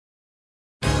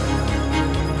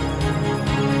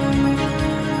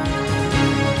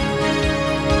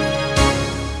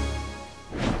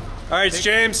right, it's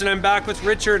James, and I'm back with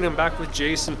Richard, and I'm back with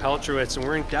Jason Paltrowitz, and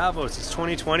we're in Davos. It's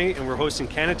 2020, and we're hosting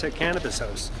Cannatech Cannabis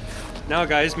House. Now,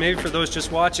 guys, maybe for those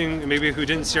just watching, and maybe who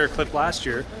didn't see our clip last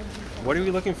year, what are we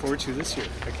looking forward to this year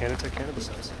at Cannatech Cannabis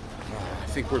House? I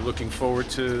think we're looking forward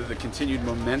to the continued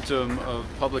momentum of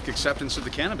public acceptance of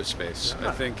the cannabis space. I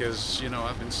think, as you know,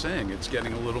 I've been saying, it's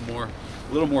getting a little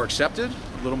more accepted,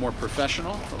 a little more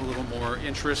professional, a little more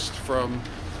interest from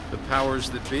the powers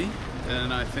that be.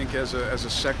 And I think as a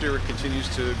sector, it continues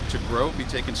to grow, be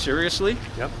taken seriously,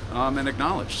 and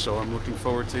acknowledged. So I'm looking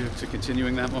forward to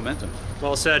continuing that momentum.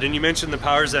 Well said. And you mentioned the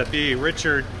powers that be.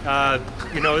 Richard,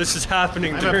 you know, this is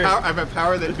happening during... I'm a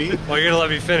power that be? Well, you're going to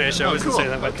let me finish. I wasn't saying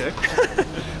that. But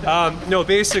okay. No,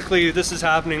 basically, this is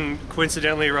happening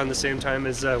coincidentally around the same time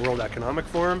as World Economic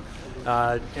Forum.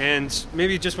 And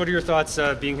maybe just what are your thoughts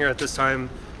being here at this time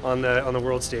on the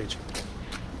world stage?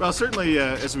 Well, certainly,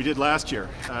 as we did last year,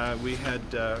 we had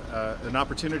an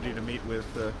opportunity to meet with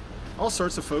all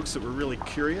sorts of folks that were really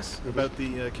curious about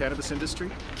the cannabis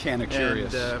industry. Kinda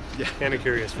curious. Kinda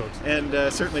curious, folks. And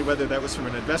certainly whether that was from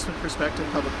an investment perspective,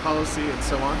 public policy, and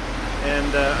so on.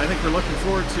 And I think we're looking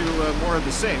forward to more of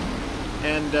the same.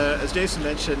 And as Jason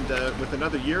mentioned, with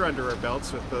another year under our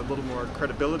belts, with a little more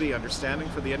credibility, understanding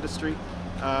for the industry,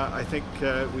 I think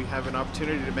we have an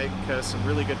opportunity to make some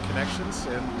really good connections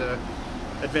and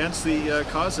advance the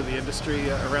cause of the industry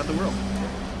around the world.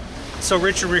 So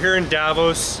Richard, we're here in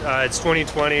Davos, it's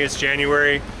 2020, it's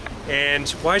January, and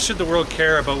why should the world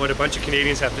care about what a bunch of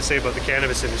Canadians have to say about the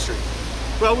cannabis industry?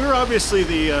 Well, we're obviously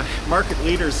the market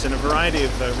leaders in a variety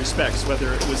of respects,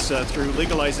 whether it was through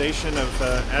legalization of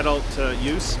adult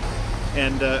use,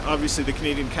 and obviously the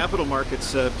Canadian capital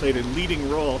markets played a leading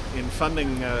role in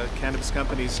funding cannabis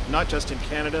companies, not just in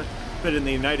Canada, but in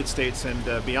the United States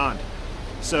and beyond.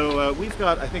 So we've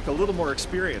got, I think, a little more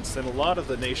experience than a lot of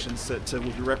the nations that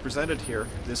will be represented here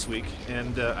this week,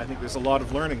 and I think there's a lot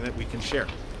of learning that we can share.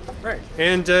 Right.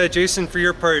 And Jason, for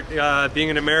your part, being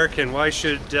an American, why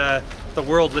should the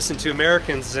world listen to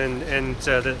Americans and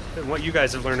what you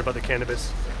guys have learned about the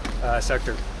cannabis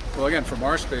sector? Well, again, from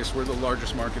our space, we're the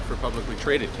largest market for publicly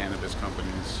traded cannabis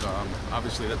companies.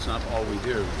 Obviously, that's not all we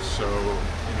do. So,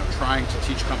 you know, trying to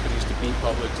teach companies to be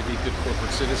public, to be good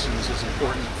corporate citizens is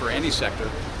important for any sector.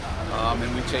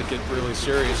 And we take it really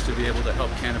serious to be able to help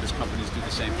cannabis companies do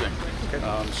the same thing.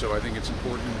 Okay. So I think it's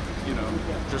important, you know,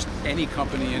 just any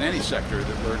company in any sector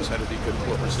that learns how to be good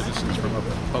corporate citizens from a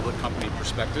public company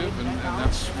perspective. And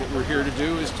that's what we're here to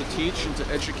do, is to teach and to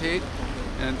educate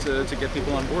and to get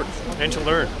people on board. And to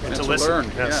learn. And to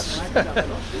listen. Yes. All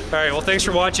right, well, thanks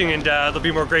for watching, and there'll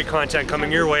be more great content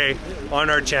coming your way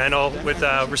on our channel with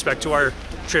respect to our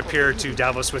trip here to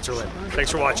Davos, Switzerland.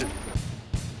 Thanks for watching.